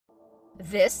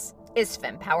This is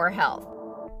FemPower Health.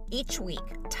 Each week,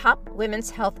 top women's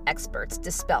health experts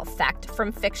dispel fact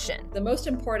from fiction. The most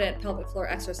important pelvic floor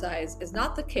exercise is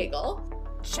not the Kegel.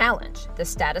 Challenge the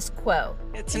status quo.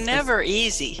 It's never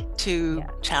easy to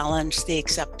challenge the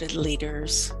accepted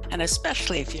leaders, and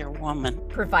especially if you're a woman.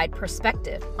 Provide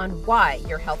perspective on why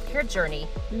your healthcare journey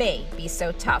may be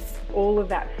so tough. All of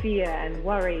that fear and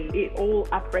worry, it all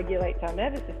upregulates our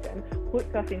nervous system,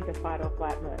 puts us into fight or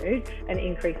flight mode, and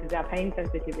increases our pain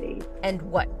sensitivity. And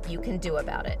what you can do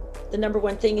about it. The number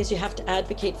one thing is you have to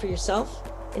advocate for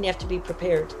yourself, and you have to be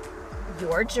prepared.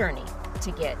 Your journey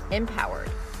to get empowered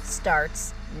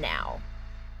starts now.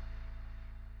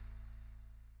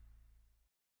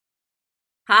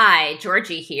 Hi,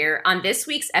 Georgie here. On this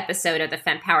week's episode of the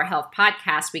FemPower Health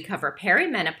podcast, we cover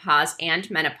perimenopause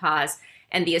and menopause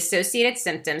and the associated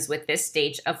symptoms with this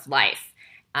stage of life,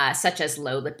 such as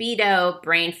low libido,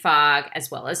 brain fog, as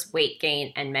well as weight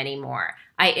gain, and many more.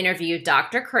 I interviewed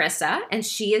Dr. Carissa, and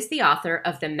she is the author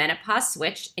of The Menopause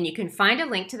Switch, and you can find a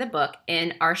link to the book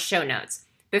in our show notes.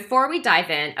 Before we dive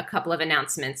in, a couple of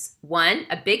announcements. One,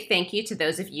 a big thank you to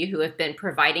those of you who have been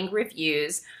providing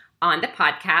reviews on the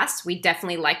podcast. We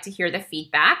definitely like to hear the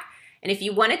feedback. And if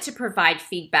you wanted to provide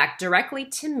feedback directly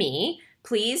to me,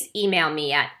 please email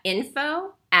me at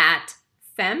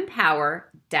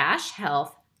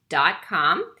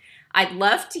info@fempower-health.com. I'd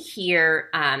love to hear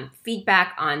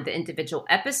feedback on the individual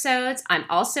episodes. I'm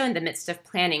also in the midst of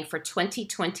planning for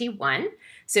 2021.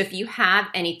 So if you have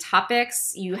any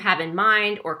topics you have in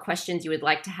mind or questions you would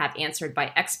like to have answered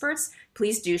by experts,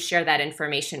 please do share that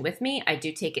information with me. I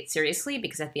do take it seriously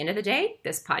because at the end of the day,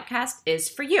 this podcast is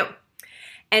for you.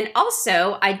 And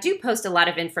also, I do post a lot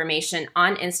of information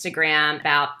on Instagram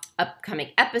about upcoming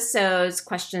episodes,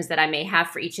 questions that I may have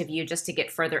for each of you just to get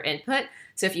further input.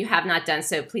 So if you have not done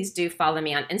so, please do follow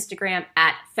me on Instagram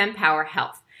at FemPower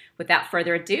Health. Without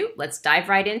further ado, let's dive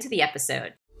right into the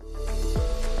episode.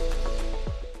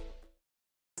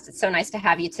 It's so nice to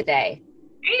have you today.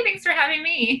 Hey, thanks for having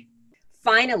me.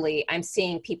 Finally, I'm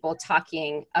seeing people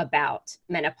talking about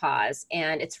menopause,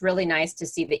 and it's really nice to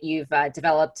see that you've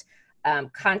developed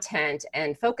content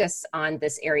and focus on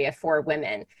this area for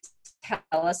women. Tell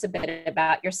us a bit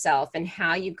about yourself and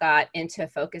how you got into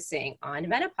focusing on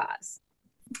menopause.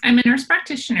 I'm a nurse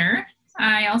practitioner.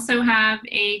 I also have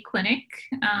a clinic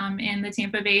in the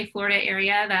Tampa Bay, Florida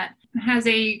area that has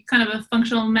a kind of a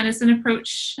functional medicine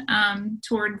approach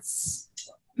towards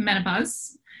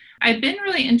menopause. I've been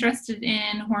really interested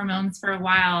in hormones for a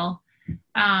while.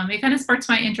 It kind of sparked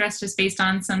my interest just based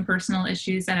on some personal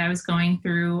issues that I was going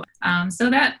through. So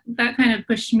that kind of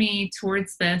pushed me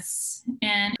towards this,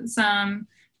 and some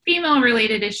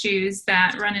female-related issues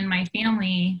that run in my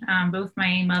family. Both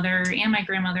my mother and my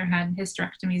grandmother had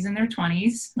hysterectomies in their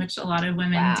 20s, which a lot of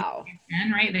women do,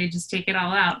 right? They just take it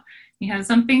all out. You have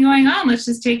something going on, let's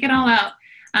just take it all out.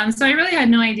 So I really had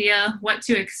no idea what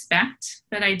to expect,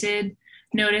 but I did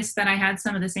notice that I had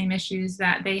some of the same issues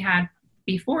that they had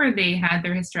before they had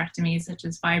their hysterectomies, such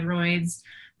as fibroids,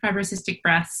 fibrocystic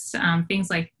breasts,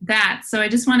 things like that. So I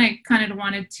just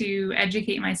wanted to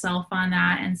educate myself on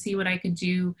that and see what I could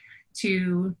do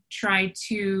to try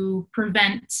to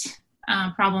prevent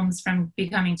problems from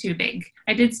becoming too big.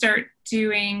 I did start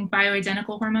doing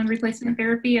bioidentical hormone replacement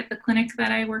therapy at the clinic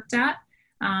that I worked at,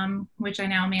 which I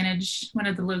now manage one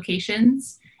of the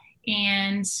locations.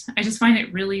 And I just find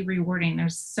it really rewarding.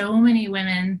 There's so many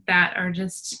women that are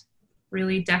just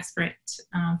really desperate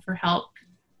for help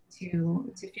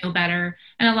to feel better.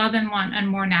 And a lot of them want a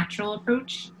more natural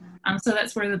approach. So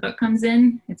that's where the book comes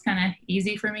in. It's kind of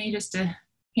easy for me just to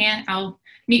I'll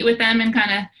meet with them and kind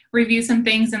of review some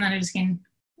things, and then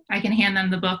I can hand them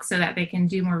the book so that they can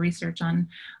do more research on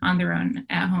their own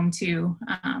at home too.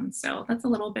 So that's a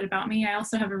little bit about me. I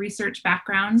also have a research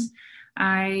background.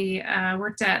 I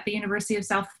worked at the University of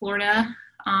South Florida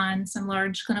on some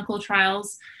large clinical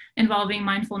trials involving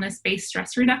mindfulness-based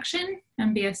stress reduction,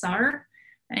 MBSR,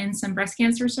 in some breast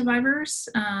cancer survivors.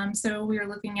 So we were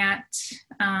looking at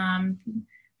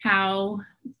how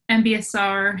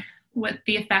MBSR, what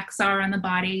the effects are on the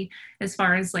body as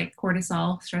far as like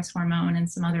cortisol, stress hormone, and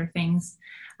some other things.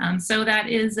 So that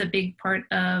is a big part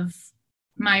of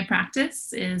my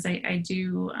practice. Is I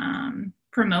do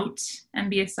promote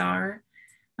MBSR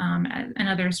and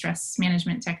other stress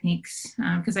management techniques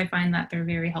because I find that they're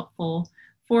very helpful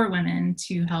for women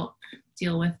to help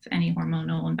deal with any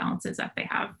hormonal imbalances that they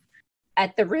have.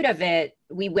 At the root of it,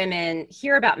 we women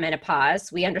hear about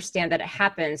menopause. We understand that it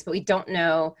happens, but we don't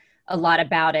know a lot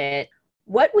about it.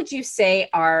 What would you say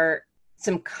are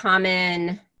some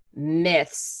common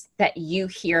myths that you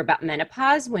hear about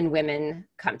menopause when women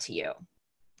come to you?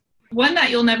 One, that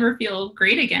you'll never feel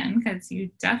great again, because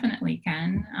you definitely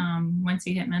can. Once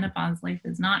you hit menopause, life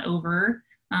is not over.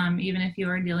 Even if you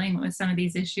are dealing with some of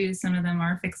these issues, some of them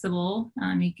are fixable.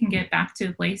 You can get back to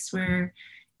a place where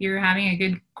you're having a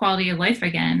good quality of life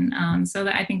again. So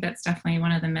that, I think that's definitely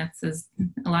one of the myths, is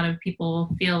a lot of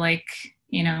people feel like,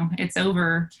 it's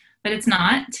over, but it's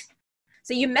not.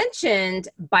 So you mentioned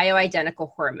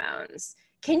bioidentical hormones.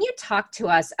 Can you talk to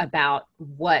us about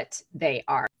what they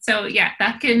are? So yeah,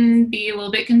 that can be a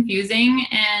little bit confusing,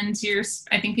 and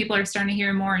I think people are starting to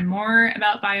hear more and more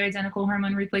about bioidentical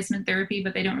hormone replacement therapy,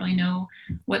 but they don't really know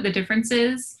what the difference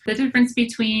is. The difference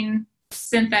between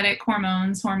synthetic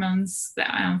hormones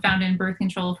that, found in birth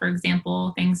control, for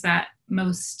example, things that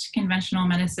most conventional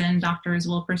medicine doctors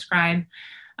will prescribe,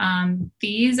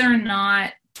 these are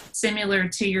not similar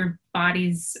to your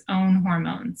body's own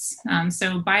hormones.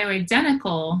 So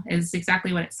bioidentical is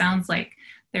exactly what it sounds like.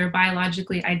 They're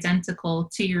biologically identical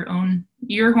to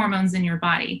your hormones in your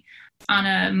body. On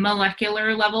a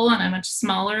molecular level, on a much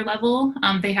smaller level,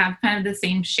 they have kind of the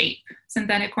same shape.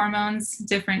 Synthetic hormones,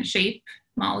 different shape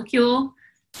molecule.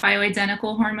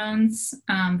 Bioidentical hormones,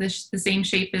 the same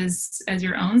shape as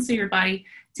your own. So your body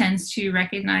tends to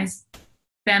recognize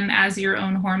them as your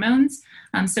own hormones.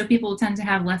 So people tend to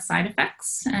have less side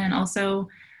effects. And also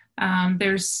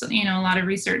there's, a lot of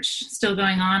research still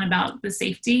going on about the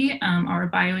safety.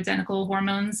 Are bioidentical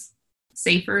hormones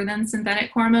safer than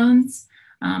synthetic hormones?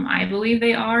 I believe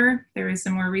they are. There is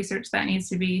some more research that needs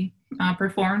to be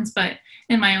performed, but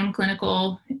in my own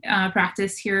clinical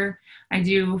practice here, I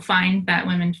do find that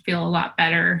women feel a lot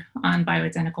better on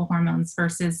bioidentical hormones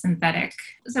versus synthetic.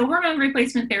 So hormone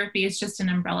replacement therapy is just an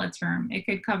umbrella term. It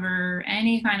could cover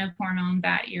any kind of hormone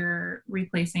that you're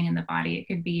replacing in the body. It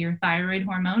could be your thyroid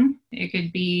hormone. It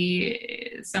could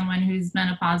be someone who's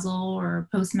menopausal or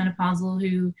postmenopausal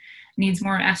who needs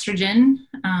more estrogen,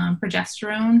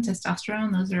 progesterone,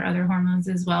 testosterone. Those are other hormones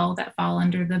as well that fall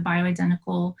under the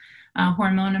bioidentical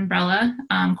hormone umbrella.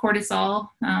 Cortisol,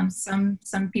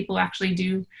 some people actually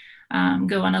do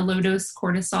go on a low dose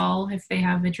cortisol if they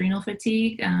have adrenal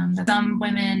fatigue. Some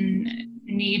women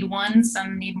need one,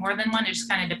 some need more than one. It just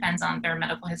kind of depends on their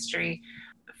medical history.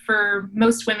 For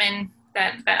most women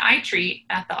that I treat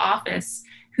at the office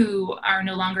who are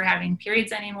no longer having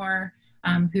periods anymore,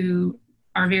 who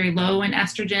are very low in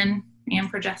estrogen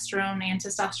and progesterone and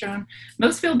testosterone,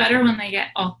 most feel better when they get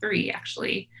all three,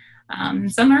 actually.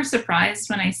 Some are surprised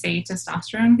when I say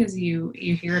testosterone, because you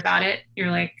hear about it,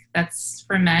 you're like, that's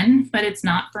for men, but it's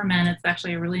not for men. It's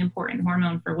actually a really important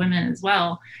hormone for women as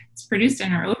well. It's produced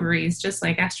in our ovaries, just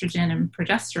like estrogen and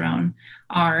progesterone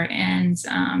are. And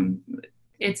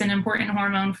it's an important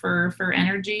hormone for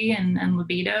energy and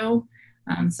libido.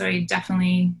 So I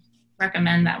definitely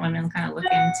recommend that women kind of look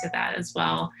into that as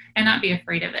well and not be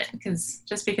afraid of it, because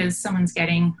just because someone's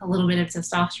getting a little bit of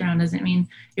testosterone doesn't mean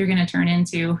you're going to turn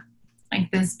into like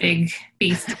this big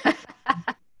beast.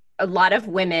 A lot of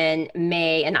women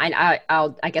may, and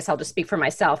I guess I'll just speak for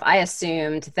myself. I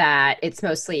assumed that it's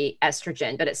mostly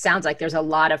estrogen, but it sounds like there's a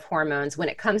lot of hormones when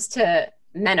it comes to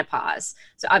menopause.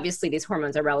 So obviously these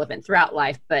hormones are relevant throughout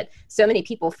life, but so many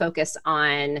people focus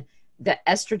on the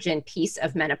estrogen piece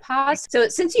of menopause. So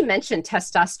since you mentioned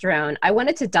testosterone, I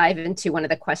wanted to dive into one of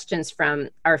the questions from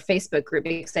our Facebook group,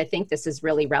 because I think this is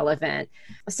really relevant.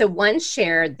 So one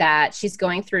shared that she's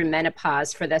going through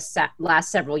menopause for the last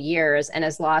several years and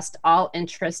has lost all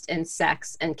interest in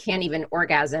sex and can't even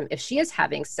orgasm if she is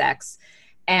having sex.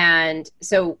 And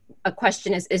so a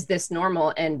question is this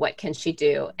normal, and what can she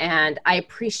do? And I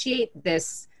appreciate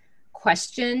this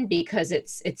question because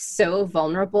it's so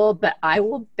vulnerable, but I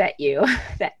will bet you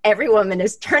that every woman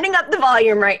is turning up the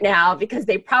volume right now because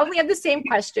they probably have the same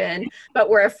question, but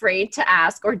were afraid to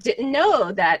ask or didn't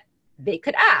know that they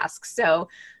could ask. So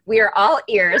we are all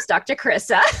ears, Dr.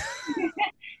 Carissa.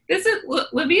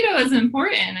 Libido is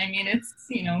important. I mean, it's,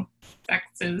 sex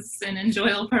is an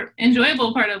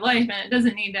enjoyable part of life, and it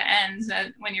doesn't need to end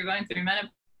when you're going through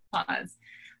menopause.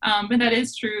 But that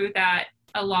is true that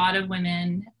a lot of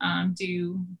women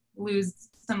do lose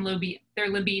their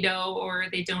libido, or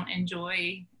they don't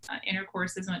enjoy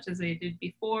intercourse as much as they did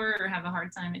before, or have a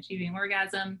hard time achieving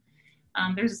orgasm.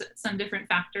 There's some different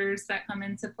factors that come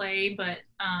into play, but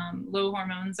low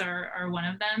hormones are one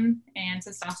of them, and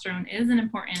testosterone is an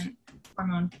important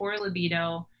hormone for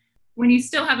libido. When you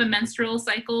still have a menstrual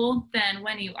cycle, then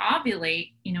when you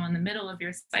ovulate, in the middle of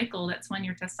your cycle, that's when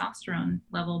your testosterone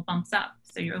level bumps up.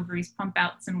 So your ovaries pump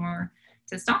out some more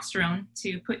testosterone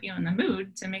to put you in the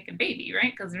mood to make a baby,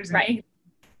 right? Because there's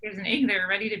an egg there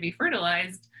ready to be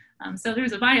fertilized. So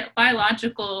there's a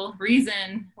biological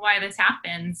reason why this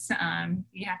happens.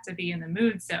 You have to be in the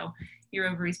mood. So your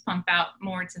ovaries pump out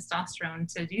more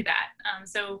testosterone to do that.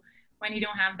 So when you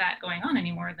don't have that going on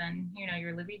anymore, then,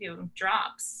 your libido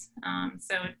drops.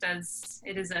 So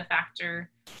it is a factor.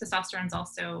 Testosterone is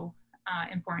also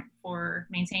important for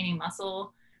maintaining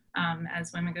muscle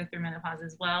as women go through menopause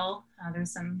as well.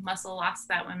 There's some muscle loss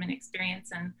that women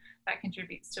experience, and that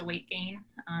contributes to weight gain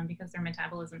because their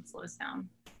metabolism slows down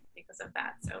because of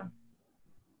that. So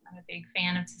I'm a big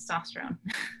fan of testosterone.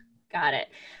 Got it.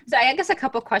 So I guess a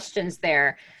couple questions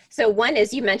there. So one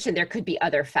is, you mentioned there could be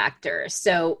other factors.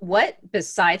 So what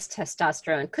besides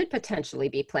testosterone could potentially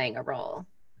be playing a role?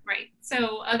 Right.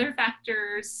 So other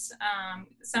factors,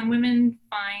 some women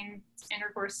find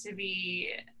intercourse to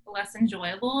be less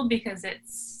enjoyable because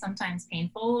it's sometimes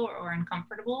painful or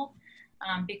uncomfortable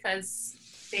because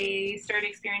they start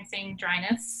experiencing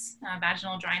dryness,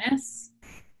 vaginal dryness.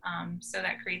 So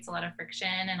that creates a lot of friction,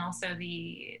 and also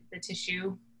the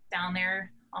tissue down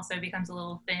there also becomes a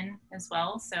little thin as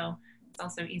well. So it's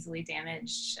also easily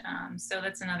damaged. So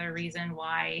that's another reason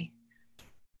why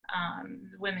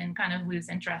women kind of lose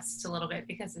interest a little bit,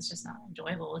 because it's just not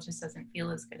enjoyable. It just doesn't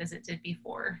feel as good as it did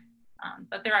before.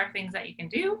 But there are things that you can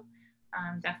do,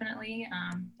 definitely.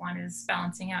 One is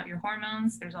balancing out your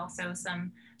hormones. There's also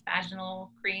some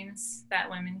vaginal creams that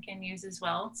women can use as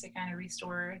well to kind of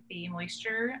restore the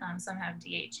moisture. Some have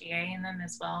DHEA in them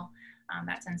as well.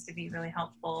 That tends to be really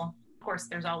helpful. Of course,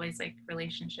 there's always like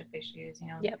relationship issues,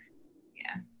 Yep.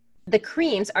 Yeah. The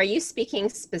creams, are you speaking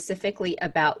specifically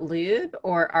about lube,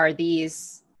 or are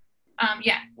these?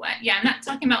 Yeah, I'm not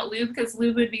talking about lube, because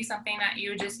lube would be something that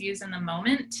you would just use in the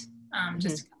moment,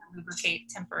 just to kind of lubricate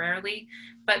temporarily.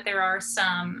 But there are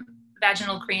some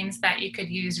vaginal creams that you could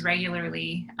use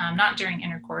regularly, not during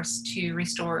intercourse, to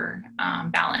restore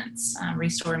balance,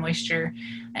 restore moisture.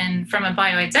 And from a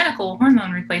bioidentical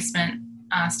hormone replacement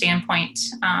standpoint,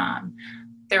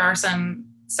 there are some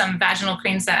vaginal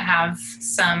creams that have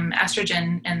some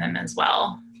estrogen in them as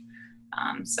well.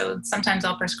 So sometimes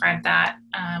I'll prescribe that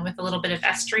with a little bit of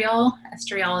estriol.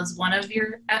 Estriol is one of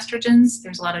your estrogens.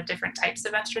 There's a lot of different types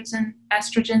of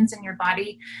estrogens in your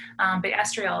body, but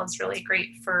estriol is really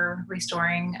great for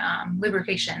restoring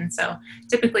lubrication. So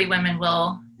typically women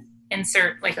will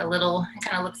insert like a little, it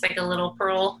kind of looks like a little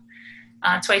pearl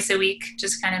twice a week,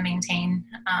 just kind of maintain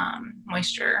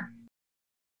moisture.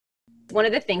 One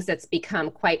of the things that's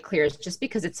become quite clear is just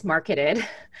because it's marketed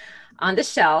on the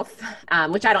shelf,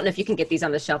 which I don't know if you can get these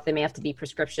on the shelf, they may have to be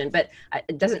prescription, but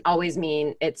it doesn't always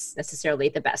mean it's necessarily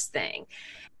the best thing.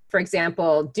 For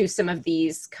example, do some of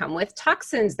these come with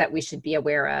toxins that we should be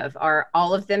aware of? Are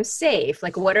all of them safe?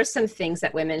 Like, what are some things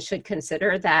that women should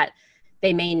consider that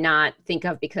they may not think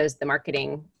of because the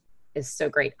marketing is so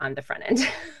great on the front end?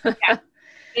 Yeah,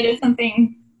 it is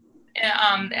something.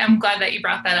 I'm glad that you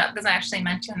brought that up, because I actually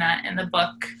mentioned that in the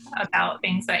book about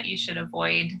things that you should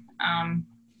avoid.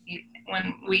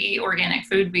 When we eat organic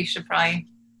food, we should probably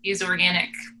use organic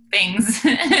things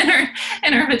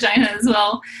in our vagina as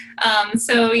well.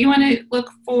 So you want to look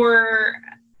for,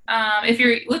 if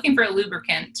you're looking for a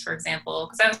lubricant, for example,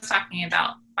 because I was talking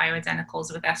about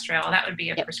bioidenticals with estriol, that would be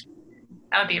a prescription.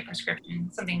 That would be a prescription,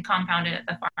 something compounded at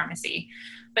the pharmacy.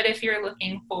 But if you're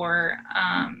looking for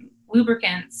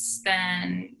lubricants,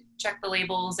 then check the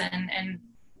labels, and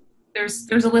there's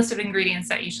a list of ingredients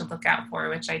that you should look out for,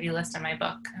 which I do list in my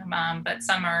book. But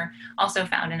some are also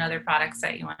found in other products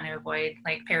that you want to avoid,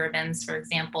 like parabens, for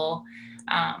example.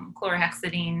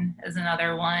 Chlorhexidine is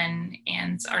another one,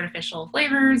 and artificial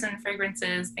flavors and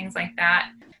fragrances, things like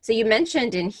that. So you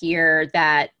mentioned in here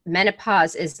that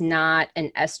menopause is not an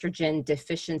estrogen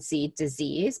deficiency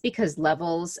disease because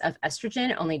levels of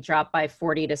estrogen only drop by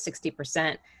 40 to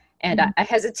 60%. And I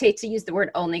hesitate to use the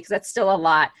word only because that's still a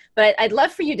lot, but I'd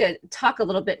love for you to talk a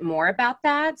little bit more about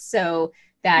that. So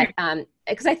that,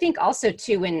 because I think also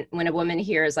too, when a woman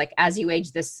hears like, as you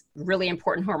age, this really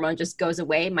important hormone just goes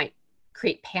away, might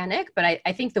create panic. But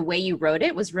I think the way you wrote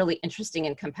it was really interesting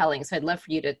and compelling. So I'd love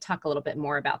for you to talk a little bit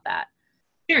more about that.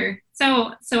 Sure.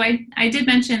 So I did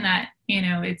mention that,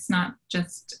 it's not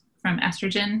just from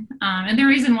estrogen. And the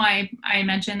reason why I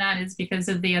mentioned that is because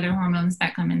of the other hormones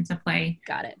that come into play.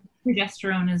 Got it.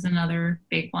 Progesterone is another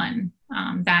big one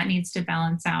that needs to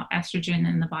balance out estrogen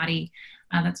in the body.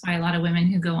 That's why a lot of women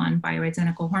who go on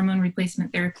bioidentical hormone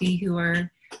replacement therapy who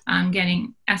are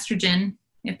getting estrogen,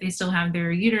 if they still have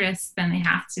their uterus, then they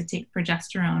have to take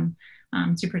progesterone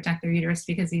to protect their uterus,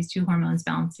 because these two hormones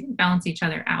balance each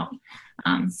other out.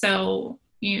 So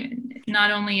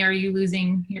not only are you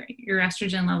losing your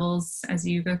estrogen levels as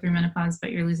you go through menopause,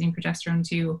 but you're losing progesterone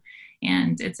too.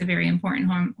 And it's a very important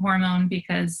hormone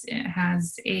because it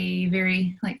has a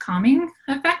very calming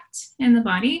effect in the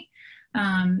body.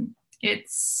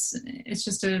 it's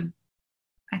just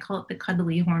I call it the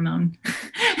cuddly hormone.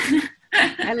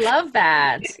 I love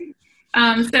that.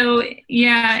 So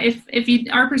yeah, if you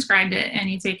are prescribed it and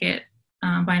you take it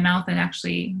by mouth, it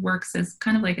actually works as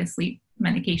kind of like a sleep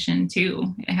medication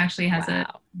too. It actually has a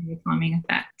calming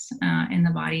effect in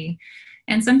the body.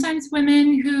 And sometimes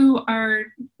women who are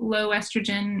low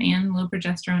estrogen and low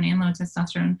progesterone and low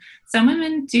testosterone, some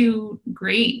women do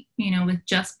great, with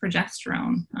just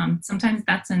progesterone. Sometimes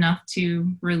that's enough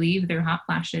to relieve their hot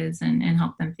flashes and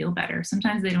help them feel better.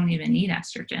 Sometimes they don't even need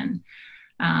estrogen.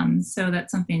 So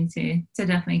that's something to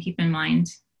definitely keep in mind.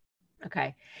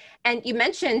 Okay. And you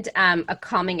mentioned a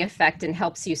calming effect and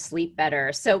helps you sleep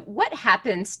better. So what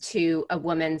happens to a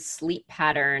woman's sleep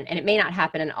pattern? And it may not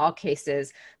happen in all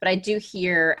cases, but I do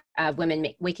hear women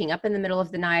waking up in the middle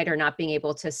of the night or not being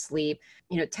able to sleep.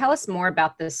 Tell us more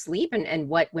about the sleep and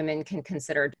what women can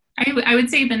consider. I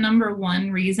would say the number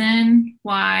one reason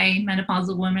why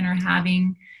menopausal women are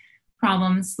having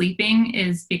problems sleeping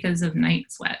is because of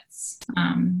night sweats.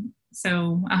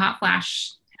 So a hot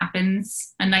flash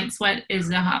happens. A night sweat is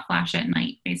a hot flash at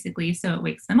night, basically. So it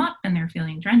wakes them up and they're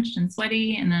feeling drenched and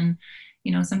sweaty. And then,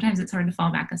 sometimes it's hard to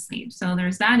fall back asleep. So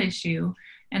there's that issue.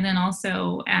 And then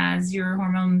also as your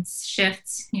hormones shift,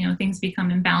 things become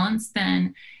imbalanced,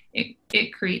 then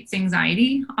it creates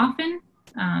anxiety often,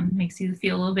 makes you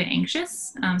feel a little bit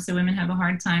anxious. So women have a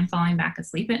hard time falling back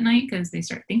asleep at night because they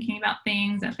start thinking about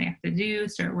things that they have to do,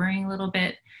 start worrying a little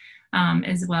bit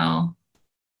as well.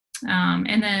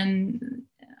 And then,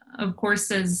 of course,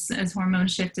 as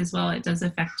hormones shift as well, it does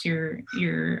affect your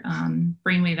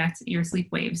brainwave, your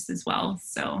sleep waves as well.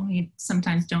 So you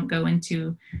sometimes don't go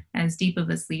into as deep of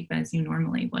a sleep as you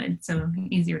normally would. So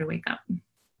easier to wake up.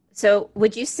 So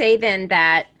would you say then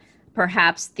that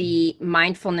perhaps the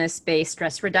mindfulness-based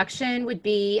stress reduction would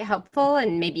be helpful?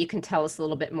 And maybe you can tell us a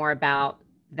little bit more about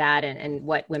that and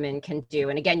what women can do.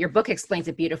 And again, your book explains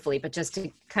it beautifully, but just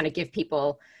to kind of give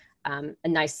people a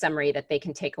nice summary that they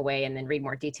can take away and then read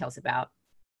more details about.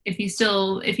 If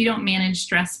you don't manage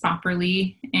stress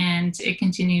properly and it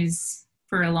continues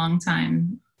for a long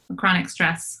time, chronic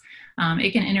stress,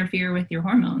 it can interfere with your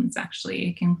hormones. Actually,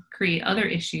 it can create other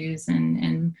issues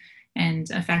and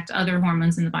affect other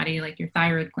hormones in the body, like your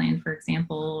thyroid gland, for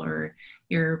example, or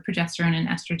your progesterone and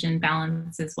estrogen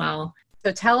balance as well.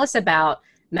 So tell us about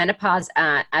menopause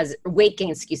as weight gain,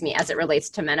 as it relates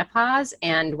to menopause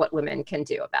and what women can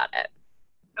do about it.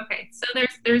 Okay, so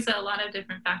there's a lot of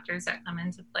different factors that come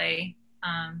into play.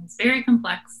 It's very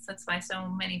complex. That's why so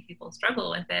many people struggle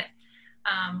with it.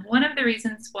 One of the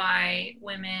reasons why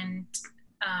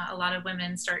a lot of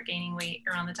women start gaining weight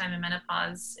around the time of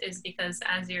menopause is because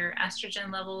as your estrogen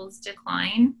levels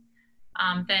decline,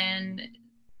 then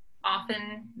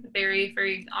very,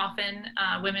 very often,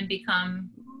 women become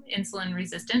insulin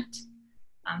resistant.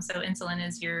 So insulin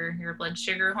is your blood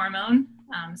sugar hormone.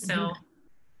 So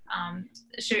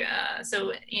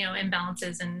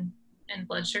imbalances in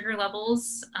blood sugar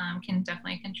levels can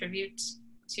definitely contribute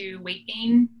to weight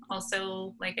gain.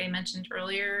 Also, like I mentioned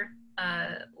earlier,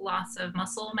 loss of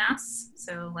muscle mass,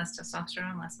 so less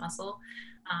testosterone, less muscle.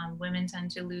 Women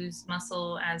tend to lose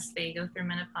muscle as they go through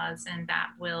menopause, and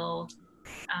that will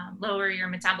lower your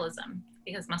metabolism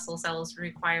because muscle cells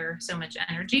require so much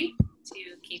energy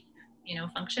to keep,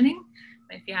 functioning.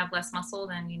 But if you have less muscle,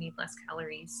 then you need less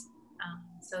calories.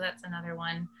 So that's another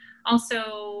one.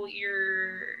 Also,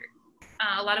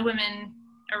 a lot of women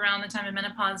around the time of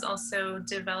menopause also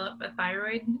develop a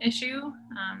thyroid issue.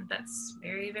 That's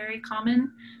very, very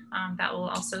common. That will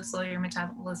also slow your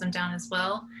metabolism down as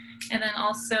well. And then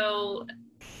also,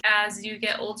 as you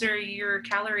get older, your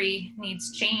calorie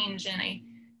needs change. And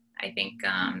I think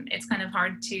it's kind of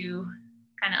hard to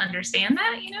kind of understand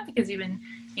that, because you've been,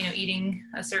 eating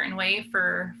a certain way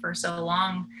for so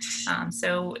long.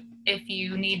 So if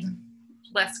you need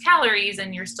less calories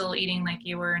and you're still eating like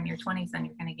you were in your 20s, then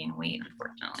you're going to gain weight,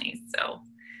 unfortunately. So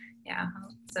yeah,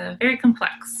 it's a very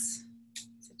complex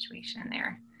situation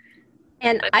there.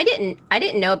 And I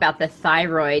didn't know about the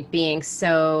thyroid being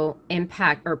so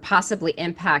possibly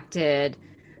impacted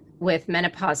with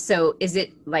menopause. So is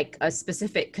it like a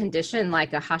specific condition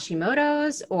like a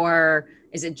Hashimoto's, or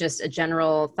is it just a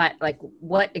general like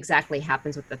what exactly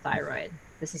happens with the thyroid?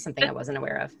 This is something I wasn't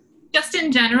aware of. Just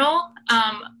in general,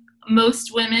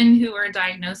 most women who are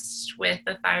diagnosed with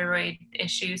a thyroid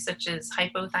issue, such as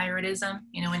hypothyroidism,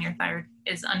 when your thyroid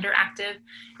is underactive,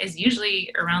 is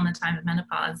usually around the time of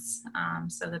menopause.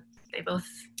 So that they both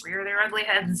rear their ugly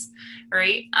heads,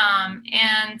 right?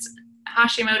 And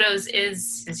Hashimoto's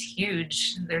is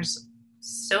huge. There's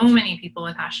so many people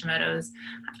with Hashimoto's.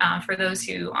 For those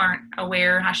who aren't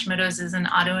aware, Hashimoto's is an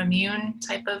autoimmune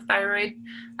type of thyroid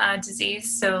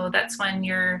disease. So that's when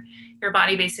your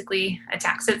body basically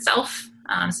attacks itself.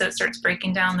 So it starts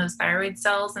breaking down those thyroid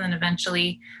cells, and then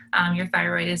eventually your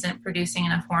thyroid isn't producing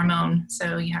enough hormone,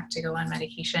 so you have to go on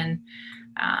medication.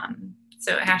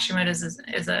 So Hashimoto's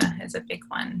is a big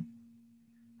one.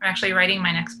 I'm actually writing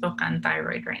my next book on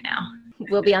thyroid right now.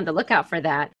 We'll be on the lookout for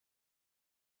that.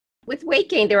 With weight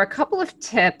gain, there were a couple of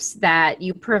tips that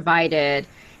you provided,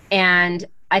 and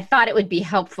I thought it would be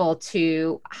helpful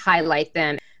to highlight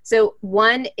them. So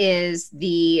one is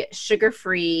the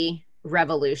sugar-free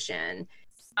revolution.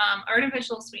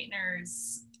 Artificial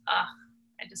sweeteners,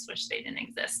 I just wish they didn't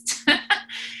exist.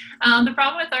 The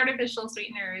problem with artificial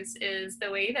sweeteners is the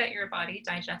way that your body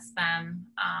digests them.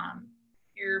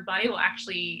 Your body will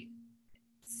actually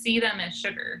see them as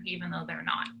sugar, even though they're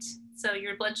not. So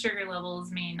your blood sugar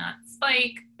levels may not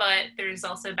spike, but there's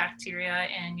also bacteria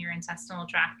in your intestinal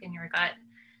tract in your gut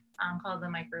called the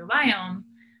microbiome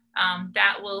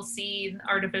that will see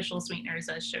artificial sweeteners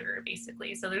as sugar,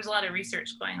 basically. So there's a lot of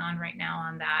research going on right now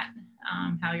on that,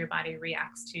 how your body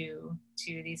reacts to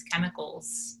these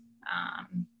chemicals.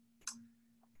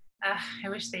 I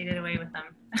wish they did away with them.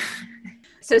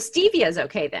 So stevia is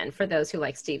okay then, for those who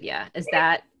like stevia. Is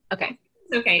that okay?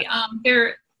 It's okay.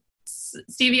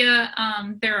 Stevia,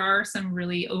 there are some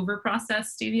really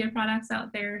over-processed stevia products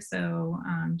out there, so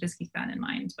just keep that in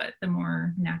mind. But the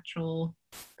more natural,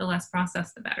 the less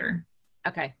processed, the better.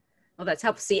 Okay. Well, that's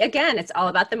helpful. See, again, it's all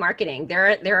about the marketing.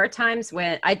 There are times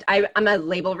when I'm a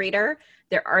label reader.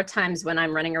 There are times when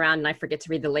I'm running around and I forget to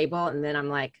read the label, and then I'm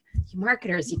like, you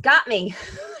marketers, you got me.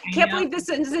 I can't believe this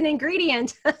is an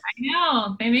ingredient. I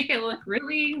know. They make it look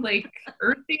really like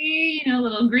earthy,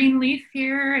 little green leaf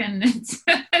here, and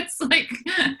it's like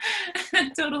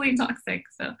totally toxic.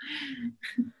 So.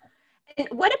 And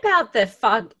what about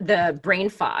the brain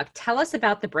fog? Tell us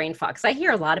about the brain fog, because I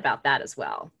hear a lot about that as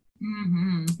well.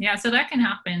 Mm-hmm. Yeah, so that can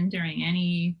happen during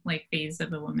any phase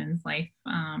of a woman's life.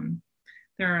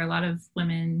 There are a lot of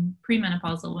women,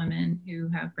 premenopausal women, who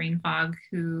have brain fog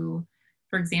who,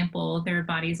 for example, their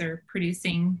bodies are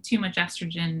producing too much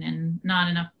estrogen and not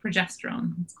enough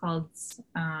progesterone. It's called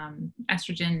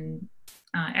estrogen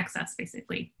excess,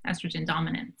 basically, estrogen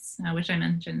dominance, which I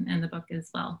mentioned in the book as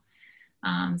well.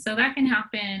 So that can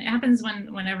happen. It happens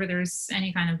whenever there's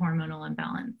any kind of hormonal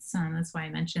imbalance. That's why I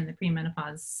mentioned the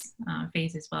premenopause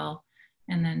phase as well.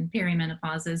 And then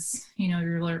perimenopause is,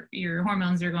 your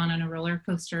hormones are going on a roller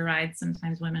coaster ride.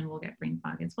 Sometimes women will get brain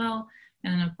fog as well.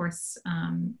 And then, of course,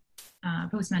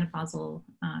 postmenopausal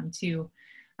too.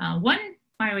 One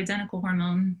bioidentical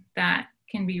hormone that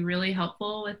can be really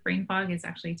helpful with brain fog is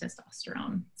actually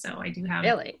testosterone. So I do have...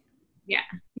 Really?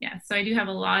 Yeah. So I do have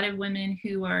a lot of women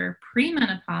who are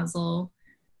premenopausal,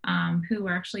 who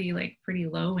are actually pretty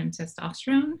low in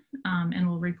testosterone, and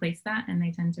will replace that, and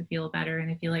they tend to feel better and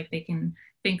they feel like they can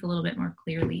think a little bit more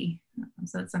clearly.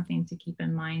 So it's something to keep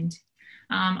in mind.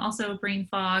 Also brain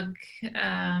fog.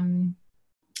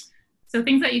 So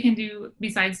things that you can do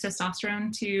besides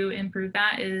testosterone to improve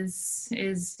that is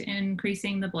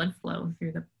increasing the blood flow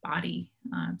through the body.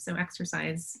 So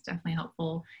exercise, definitely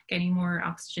helpful. Getting more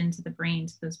oxygen to the brain,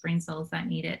 to those brain cells that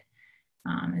need it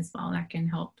as well. That can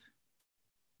help.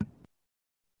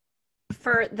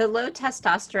 For the low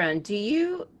testosterone, do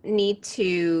you need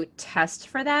to test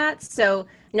for that? So,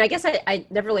 I guess I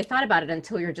never really thought about it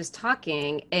until you were just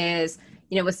talking, is,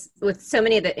 with so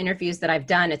many of the interviews that I've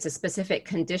done, it's a specific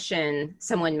condition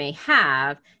someone may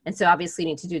have. And so obviously you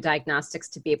need to do diagnostics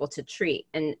to be able to treat.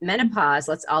 And menopause,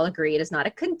 let's all agree, it is not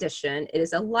a condition, it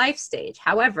is a life stage.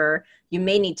 However, you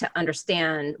may need to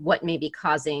understand what may be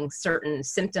causing certain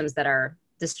symptoms that are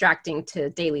distracting to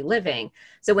daily living.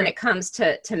 So when it comes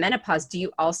to menopause, do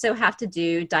you also have to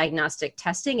do diagnostic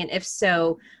testing? And if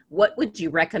so, what would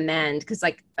you recommend? Because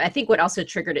I think what also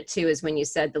triggered it too is when you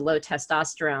said the low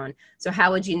testosterone. So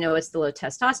how would you know it's the low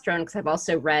testosterone? Because I've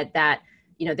also read that,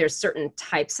 there's certain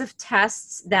types of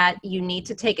tests that you need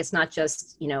to take. It's not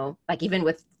just, even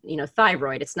with,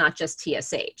 thyroid, it's not just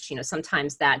TSH.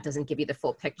 Sometimes that doesn't give you the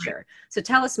full picture. So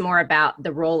tell us more about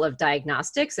the role of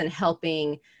diagnostics and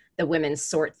helping the women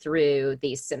sort through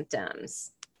these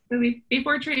symptoms. So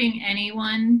before treating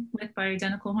anyone with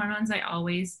bioidentical hormones, I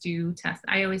always test.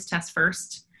 I always test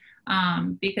first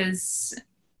because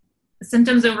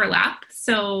symptoms overlap.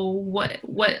 So what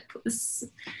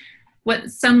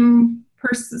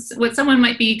someone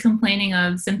might be complaining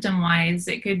of symptom-wise,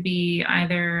 it could be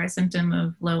either a symptom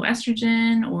of low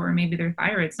estrogen or maybe their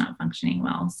thyroid's not functioning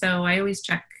well. So I always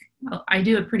check I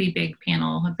do a pretty big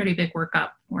panel, a pretty big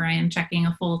workup where I am checking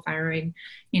a full thyroid,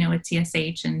 with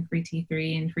TSH and free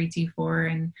T3 and free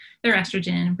T4 and their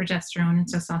estrogen and progesterone and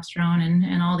testosterone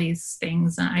and all these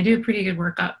things. I do a pretty good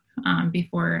workup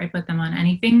before I put them on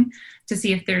anything to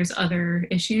see if there's other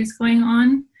issues going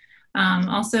on.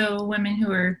 Also, women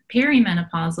who are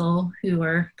perimenopausal, who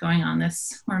are going on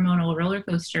this hormonal roller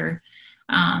coaster,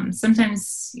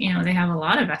 sometimes, they have a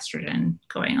lot of estrogen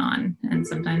going on, and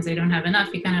sometimes they don't have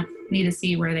enough. You kind of need to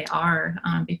see where they are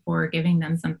before giving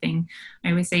them something.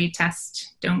 I always say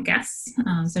test, don't guess.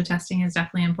 So testing is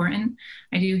definitely important.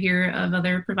 I do hear of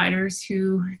other providers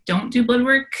who don't do blood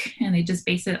work and they just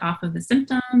base it off of the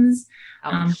symptoms.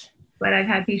 But I've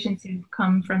had patients who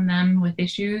come from them with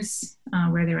issues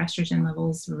where their estrogen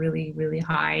levels are really, really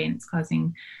high, and it's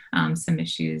causing some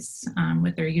issues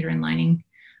with their uterine lining.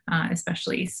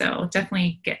 Especially. So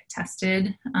definitely get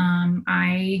tested.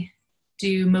 I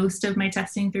do most of my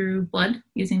testing through blood,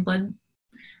 using blood.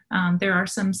 There are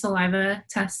some saliva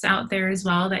tests out there as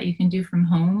well that you can do from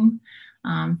home,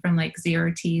 from like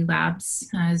ZRT Labs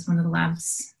is one of the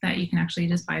labs that you can actually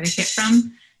just buy the kit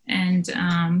from. And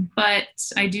but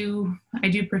I do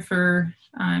prefer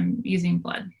using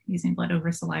blood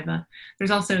over saliva.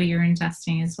 There's also urine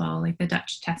testing as well, like the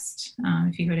Dutch test.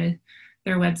 If you go to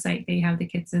their website, they have the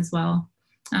kits as well.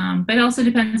 But it also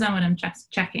depends on what I'm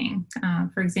checking.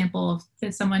 For example,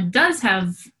 if someone does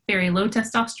have very low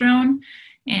testosterone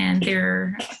and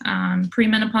they're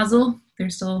premenopausal, they're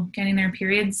still getting their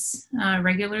periods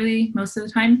regularly most of the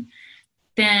time,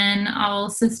 then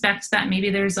I'll suspect that maybe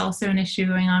there's also an issue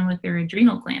going on with their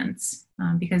adrenal glands,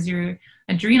 because your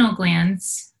adrenal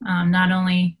glands not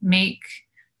only make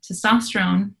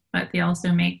testosterone, but they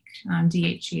also make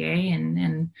DHEA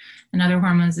and other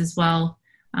hormones as well.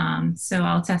 So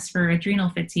I'll test for adrenal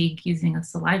fatigue using a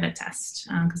saliva test,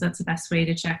 because that's the best way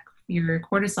to check your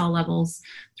cortisol levels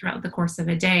throughout the course of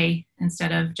a day,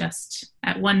 instead of just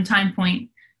at one time point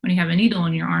when you have a needle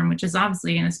in your arm, which is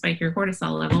obviously going to spike your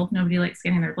cortisol level. Nobody likes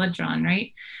getting their blood drawn,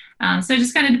 right? So it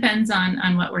just kind of depends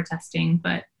on what we're testing,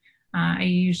 but I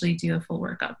usually do a full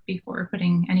workup before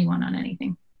putting anyone on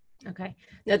anything. Okay.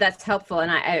 No, that's helpful.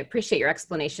 And I appreciate your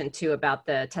explanation too about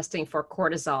the testing for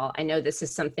cortisol. I know this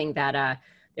is something that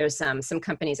there's some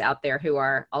companies out there who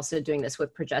are also doing this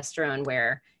with progesterone,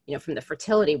 where, from the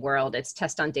fertility world, it's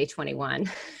test on day 21.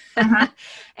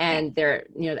 And they're,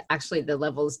 actually the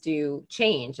levels do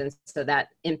change. And so that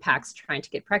impacts trying to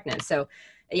get pregnant. So,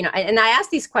 and I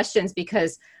ask these questions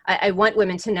because I want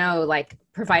women to know, like,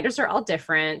 providers are all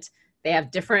different. They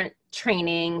have different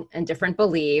training and different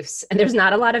beliefs, and there's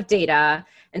not a lot of data.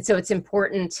 And so it's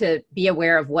important to be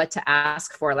aware of what to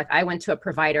ask for. Like, I went to a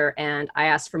provider and I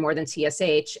asked for more than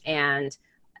TSH, and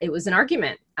it was an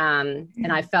argument.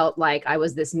 And I felt like I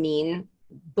was this mean,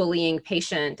 bullying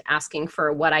patient asking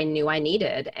for what I knew I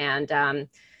needed. And,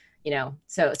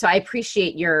 so I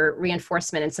appreciate your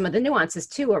reinforcement and some of the nuances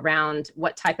too around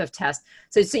what type of test.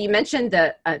 So you mentioned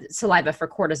the saliva for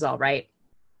cortisol, right?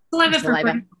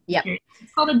 Saliva. Yeah.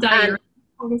 It's called a diurnal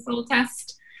cortisol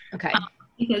test. Okay.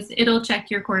 Because it'll check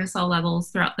your cortisol levels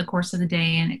throughout the course of the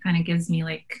day, and it kind of gives me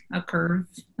like a curve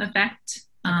effect.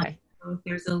 Okay. So if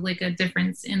there's a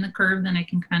difference in the curve, then I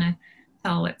can kind of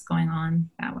tell what's going on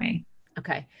that way.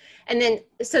 Okay. And then,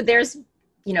 so there's,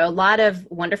 a lot of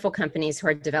wonderful companies who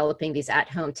are developing these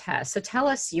at-home tests. So tell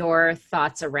us your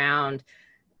thoughts around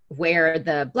where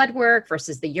the blood work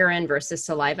versus the urine versus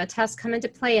saliva tests come into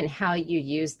play, and how you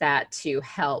use that to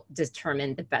help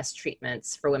determine the best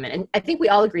treatments for women. And I think we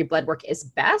all agree blood work is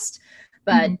best,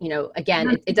 but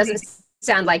again, it doesn't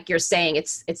sound like you're saying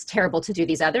it's terrible to do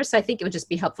these others. So I think it would just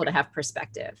be helpful to have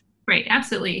perspective. Right.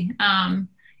 Absolutely. I'm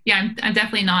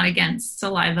definitely not against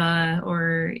saliva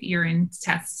or urine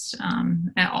tests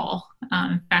at all.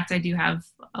 In fact, I do have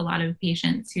a lot of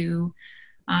patients who,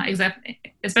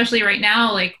 especially right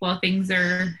now, like while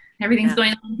everything's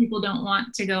going on, people don't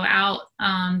want to go out.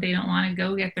 They don't want to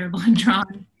go get their blood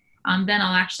drawn. Then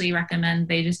I'll actually recommend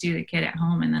they just do the kit at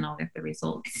home, and then I'll get the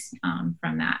results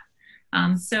from that.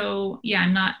 I'm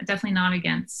definitely not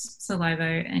against saliva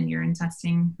and urine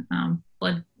testing.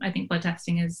 I think blood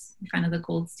testing is kind of the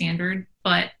gold standard,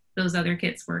 but those other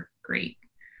kits work great.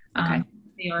 Okay.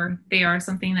 They are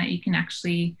something that you can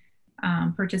actually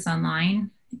purchase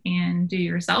online and do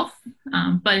yourself.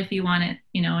 But if you want it,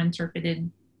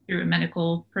 interpreted through a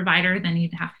medical provider, then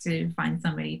you'd have to find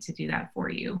somebody to do that for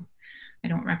you. I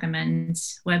don't recommend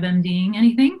WebMDing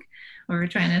anything or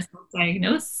trying to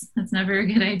self-diagnose. That's never a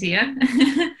good idea.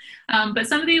 But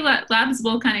some of the labs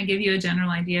will kind of give you a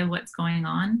general idea of what's going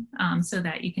on, so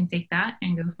that you can take that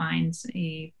and go find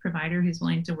a provider who's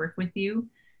willing to work with you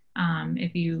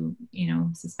if you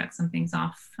suspect something's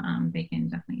off, they can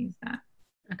definitely use that.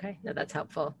 Okay, no, that's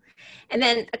helpful. And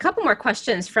then a couple more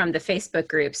questions from the Facebook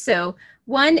group. So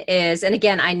one is, and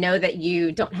again, I know that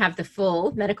you don't have the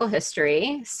full medical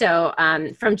history. So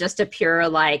from just a pure,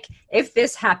 like, if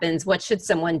this happens, what should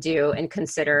someone do and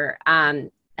consider? I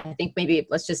think maybe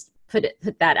let's just put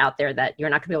that out there that you're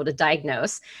not gonna be able to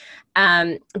diagnose.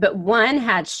 But one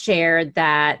had shared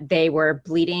that they were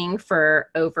bleeding for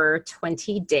over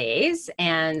 20 days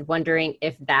and wondering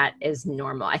if that is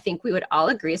normal. I think we would all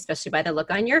agree, especially by the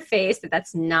look on your face, that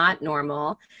that's not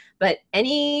normal. But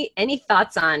any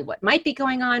thoughts on what might be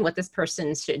going on, what this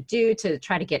person should do to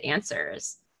try to get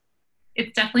answers?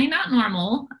 It's definitely not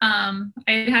normal.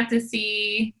 I'd have to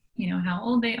see how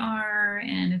old they are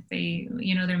and if they,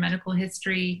 their medical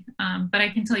history. But I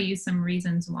can tell you some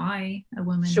reasons why a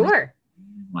woman, sure,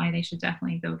 why they should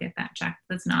definitely go get that checked.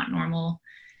 That's not normal.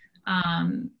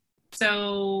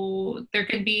 So there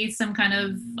could be some kind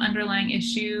of underlying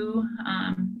issue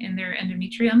in their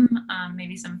endometrium,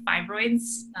 maybe some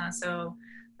fibroids. So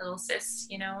little cysts,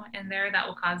 in there that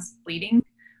will cause bleeding.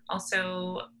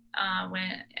 Also,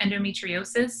 when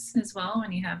endometriosis as well,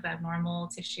 when you have abnormal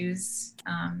tissues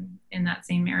in that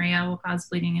same area, will cause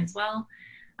bleeding as well.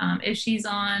 If she's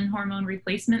on hormone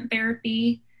replacement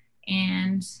therapy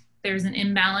and there's an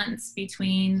imbalance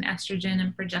between estrogen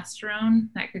and progesterone,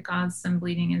 that could cause some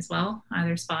bleeding as well,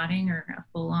 either spotting or a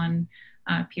full-on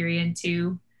period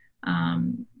too.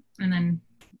 And then,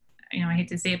 I hate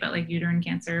to say it, but like uterine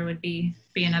cancer would be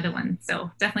another one. So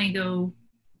definitely go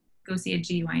see a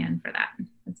GYN for that.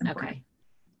 That's important.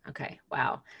 Okay.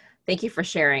 Wow. Thank you for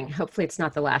sharing. Hopefully it's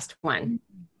not the last one.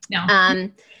 No.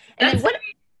 And then what?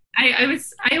 I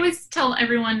always tell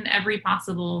everyone every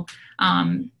possible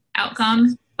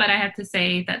outcome, but I have to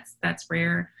say that's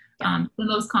rare. The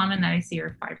most common that I see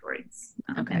are fibroids.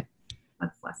 Okay.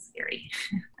 That's less scary.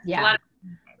 Yeah. A lot of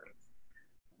fibroids.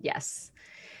 Yes.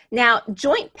 Now,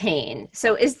 joint pain.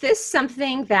 So is this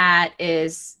something that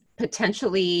is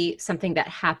potentially something that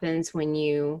happens when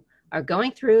you are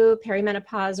going through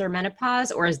perimenopause or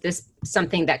menopause, or is this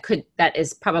something that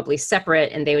is probably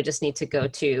separate and they would just need to go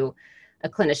to a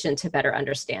clinician to better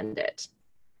understand it?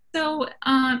 So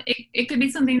it could be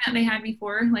something that they had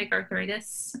before, like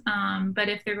arthritis. But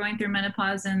if they're going through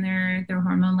menopause and their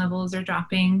hormone levels are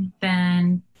dropping,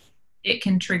 then it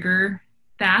can trigger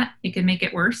that. It can make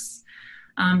it worse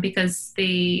because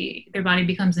their body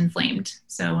becomes inflamed.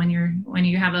 So when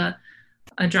you have a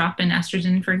drop in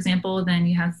estrogen, for example, then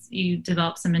you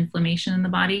develop some inflammation in the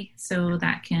body. So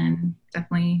that can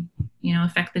definitely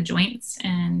affect the joints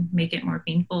and make it more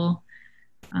painful.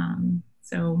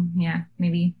 So yeah,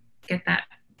 maybe get that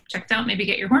checked out, maybe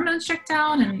get your hormones checked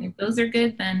out. And if those are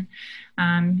good, then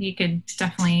you could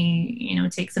definitely,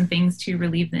 take some things to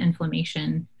relieve the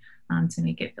inflammation to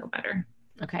make it feel better.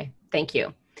 Okay. Thank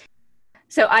you.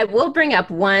 So I will bring up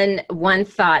one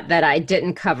thought that I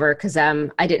didn't cover because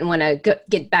I didn't want to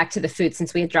get back to the food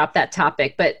since we had dropped that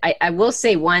topic. But I will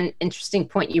say one interesting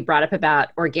point you brought up about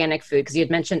organic food, because you had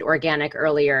mentioned organic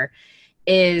earlier,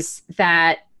 is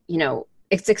that,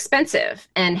 it's expensive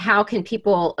and how can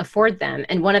people afford them?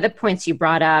 And one of the points you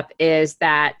brought up is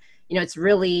that, it's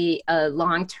really a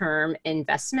long-term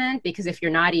investment, because if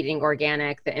you're not eating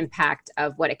organic, the impact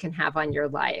of what it can have on your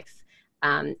life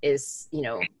is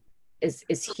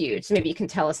huge. So maybe you can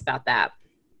tell us about that.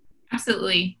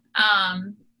 Absolutely.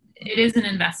 It is an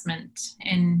investment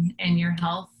in your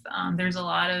health. There's a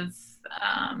lot of,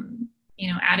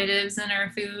 additives in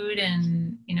our food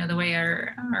and, the way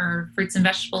our fruits and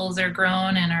vegetables are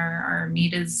grown and our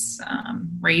meat is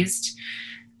raised.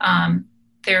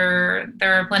 There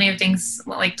are plenty of things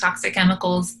like toxic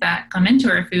chemicals that come into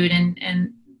our food,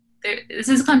 and this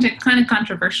is kind of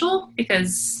controversial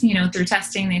because, through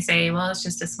testing, they say, well, it's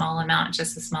just a small amount.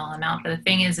 But the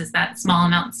thing is that small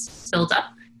amounts build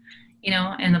up,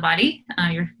 in the body.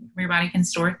 Your body can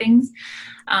store things.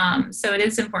 So it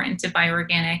is important to buy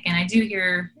organic. And I do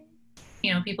hear,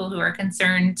 people who are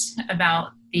concerned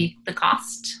about the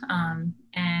cost.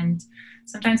 And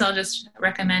sometimes I'll just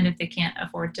recommend, if they can't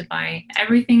afford to buy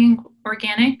everything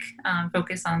organic,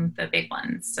 focus on the big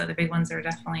ones. So the big ones are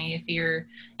definitely, if you're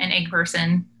an egg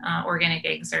person, organic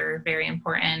eggs are very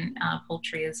important,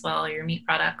 poultry as well, your meat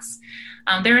products.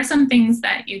 There are some things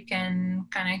that you can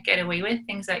kind of get away with,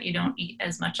 things that you don't eat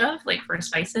as much of, like for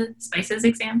spices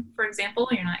for example,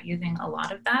 you're not using a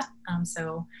lot of that.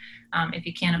 So if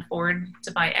you can't afford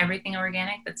to buy everything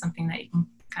organic, that's something that you can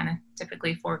kind of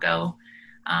typically forego.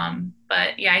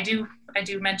 But yeah, I do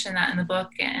mention that in the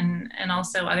book, and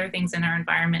also other things in our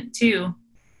environment too.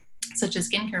 such as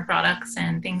skincare products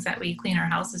and things that we clean our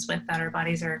houses with that our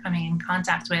bodies are coming in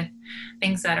contact with,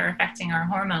 things that are affecting our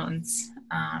hormones.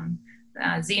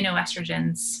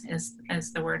 Xenoestrogens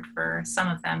is the word for some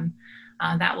of them,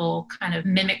 that will kind of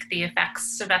mimic the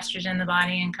effects of estrogen in the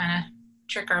body and kind of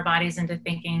trick our bodies into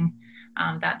thinking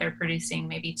that they're producing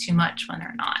maybe too much when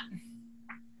they're not.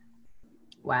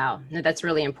 Wow. No, that's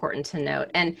really important to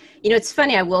note. And, it's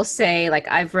funny, I will say, like,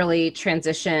 I've really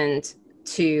transitioned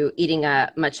to eating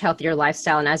a much healthier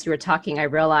lifestyle. And as you were talking, I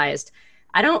realized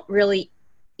I don't really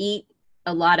eat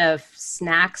a lot of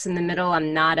snacks in the middle.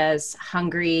 I'm not as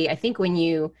hungry. I think when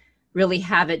you really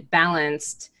have it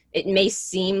balanced, it may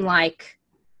seem like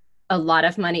a lot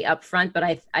of money up front, but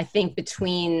I think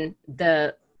between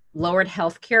the lowered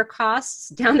healthcare costs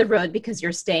down the road because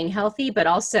you're staying healthy, but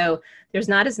also there's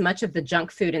not as much of the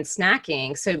junk food and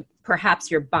snacking. So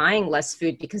perhaps you're buying less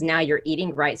food because now you're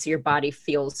eating right, so your body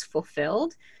feels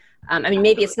fulfilled.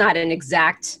 Maybe it's not an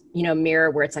exact, mirror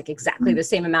where it's like exactly the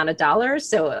same amount of dollars.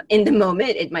 So in the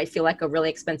moment, it might feel like a really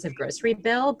expensive grocery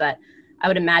bill, but I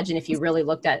would imagine if you really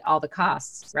looked at all the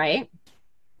costs, right?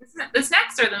 The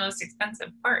snacks are the most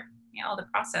expensive part. All the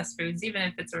processed foods, even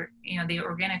if it's, the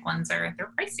organic ones they're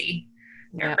pricey.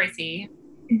 They're pricey.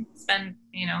 Spend,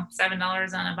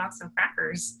 $7 on a box of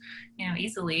crackers,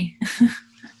 easily.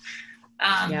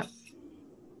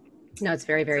 No, it's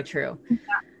very, very true.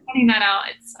 Finding that out,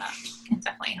 it's can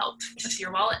definitely help with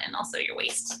your wallet and also your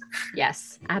waist.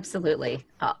 Yes, absolutely.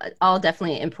 All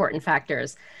definitely important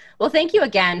factors. Well, thank you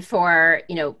again for,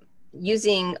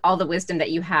 using all the wisdom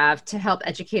that you have to help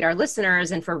educate our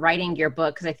listeners and for writing your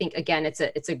book. Because I think, again,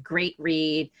 it's a great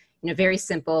read, very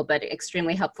simple, but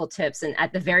extremely helpful tips. And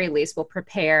at the very least will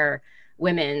prepare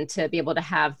women to be able to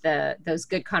have those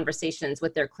good conversations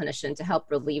with their clinician to help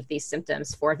relieve these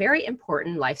symptoms for a very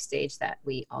important life stage that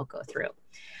we all go through.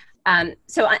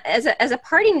 So as a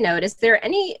parting note,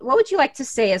 what would you like to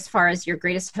say as far as your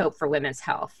greatest hope for women's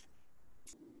health?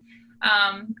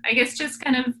 I guess just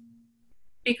kind of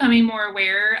becoming more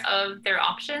aware of their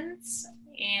options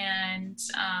and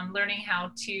learning how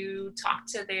to talk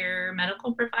to their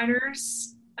medical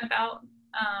providers about,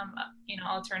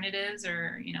 alternatives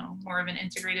or, more of an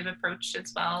integrative approach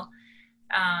as well.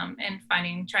 And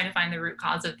trying to find the root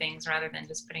cause of things rather than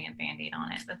just putting a Band-Aid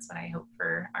on it. That's what I hope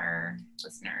for our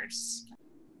listeners.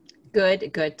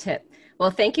 Good tip. Well,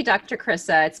 thank you, Dr.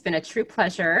 Krissa. It's been a true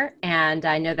pleasure. And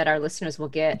I know that our listeners will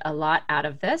get a lot out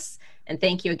of this. And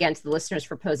thank you again to the listeners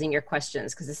for posing your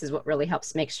questions, because this is what really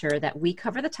helps make sure that we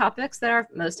cover the topics that are of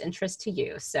most interest to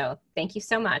you. So thank you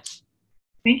so much.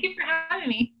 Thank you for having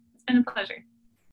me. It's been a pleasure.